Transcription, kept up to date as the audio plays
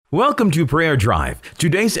Welcome to Prayer Drive.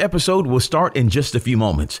 Today's episode will start in just a few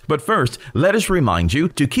moments. But first, let us remind you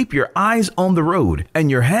to keep your eyes on the road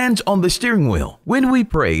and your hands on the steering wheel. When we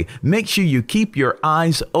pray, make sure you keep your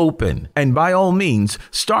eyes open. And by all means,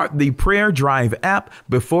 start the Prayer Drive app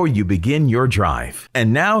before you begin your drive.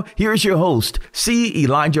 And now, here's your host, C.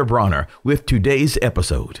 Elijah Bronner, with today's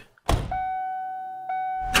episode.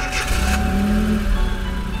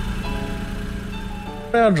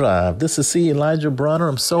 Prayer Drive. This is C. Elijah Bronner.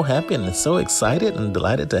 I'm so happy and so excited and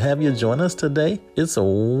delighted to have you join us today. It's a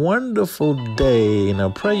wonderful day, and I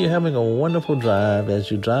pray you're having a wonderful drive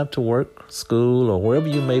as you drive to work, school, or wherever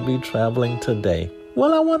you may be traveling today.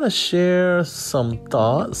 Well, I want to share some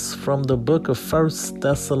thoughts from the book of 1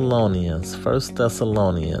 Thessalonians.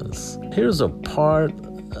 Here's a part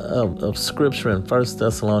of scripture in 1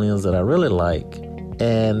 Thessalonians that I really like,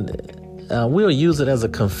 and we'll use it as a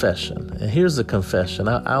confession. And here's the confession.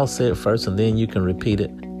 I'll say it first and then you can repeat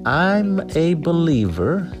it. I'm a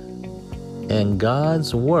believer and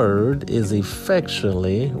God's word is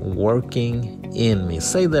effectually working in me.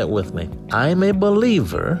 Say that with me. I'm a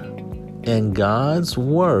believer and God's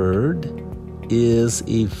word is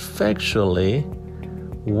effectually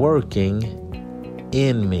working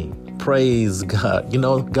in me. Praise God. You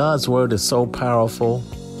know, God's word is so powerful.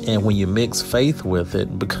 And when you mix faith with it,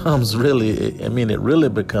 it really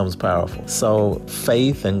becomes powerful. So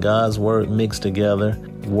faith and God's word mixed together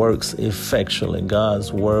works effectually.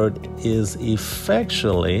 God's word is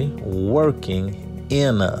effectually working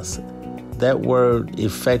in us. That word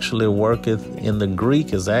effectually worketh in the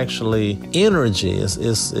Greek is actually energy.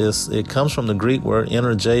 It comes from the Greek word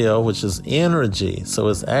energeo, which is energy. So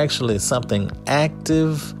it's actually something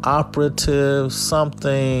active, operative,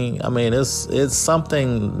 something. It's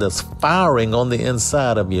something that's firing on the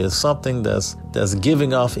inside of you. It's something that's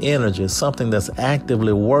giving off energy. It's something that's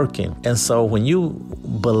actively working. And so when you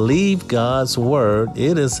believe God's word,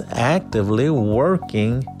 it is actively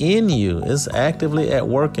working in you. It's actively at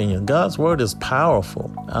work in you. God's word is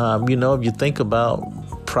powerful. If you think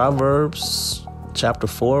about Proverbs chapter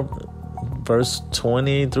 4, verse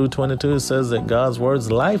 20 through 22, it says that God's word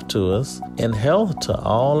is life to us and health to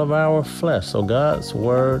all of our flesh. So God's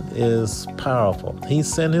word is powerful. He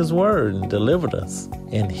sent his word and delivered us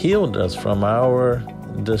and healed us from our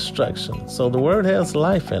destruction. So the word has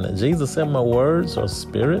life in it. Jesus said, my words are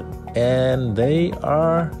spirit and they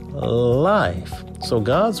are life. So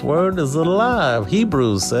God's word is alive.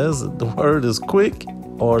 Hebrews says that the word is quick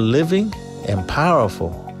or living and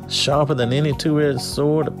powerful, sharper than any two-edged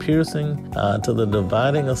sword, piercing to the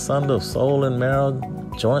dividing asunder of soul and marrow,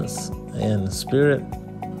 joints and spirit.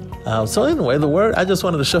 So anyway, the word, I just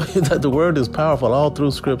wanted to show you that the word is powerful all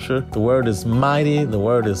through scripture. The word is mighty. The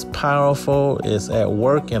word is powerful. It's at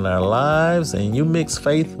work in our lives, and you mix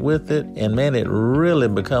faith with it, and man, it really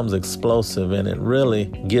becomes explosive and it really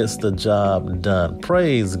gets the job done.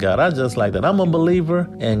 Praise God. I just like that. I'm a believer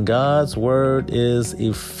and God's word is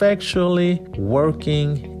effectually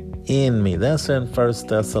working in me. That's in 1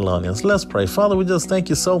 Thessalonians. Let's pray. Father, we just thank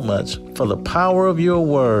you so much for the power of your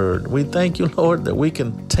word. We thank you, Lord, that we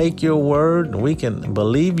can take your word and we can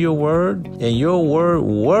believe your word, and your word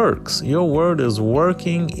works. Your word is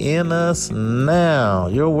working in us now.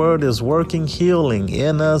 Your word is working healing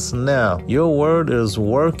in us now. Your word is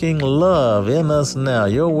working love in us now.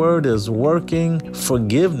 Your word is working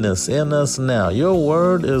forgiveness in us now. Your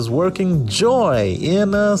word is working joy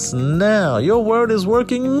in us now. Your word is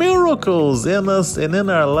working miracles in us and in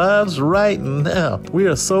our lives right now. We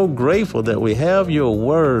are so grateful that we have your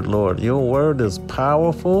word, Lord. Your word is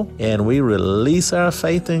powerful, and we release our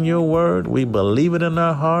faith in your word. We believe it in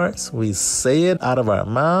our hearts. We say it out of our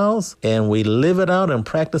mouths, and we live it out and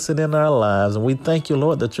practice it in our lives. And we thank you,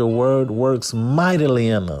 Lord, that your word works mightily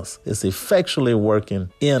in us. It's effectually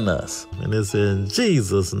working in us. And it's in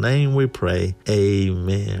Jesus' name we pray.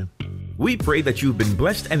 Amen. We pray that you've been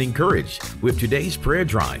blessed and encouraged with today's Prayer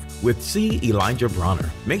Drive with C. Elijah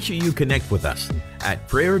Bronner. Make sure you connect with us at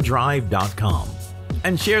prayerdrive.com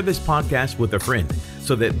and share this podcast with a friend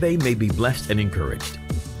so that they may be blessed and encouraged.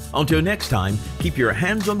 Until next time, keep your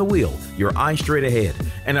hands on the wheel, your eyes straight ahead,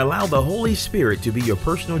 and allow the Holy Spirit to be your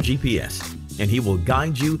personal GPS, and he will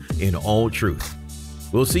guide you in all truth.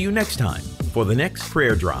 We'll see you next time for the next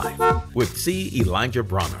Prayer Drive with C. Elijah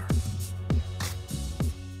Bronner.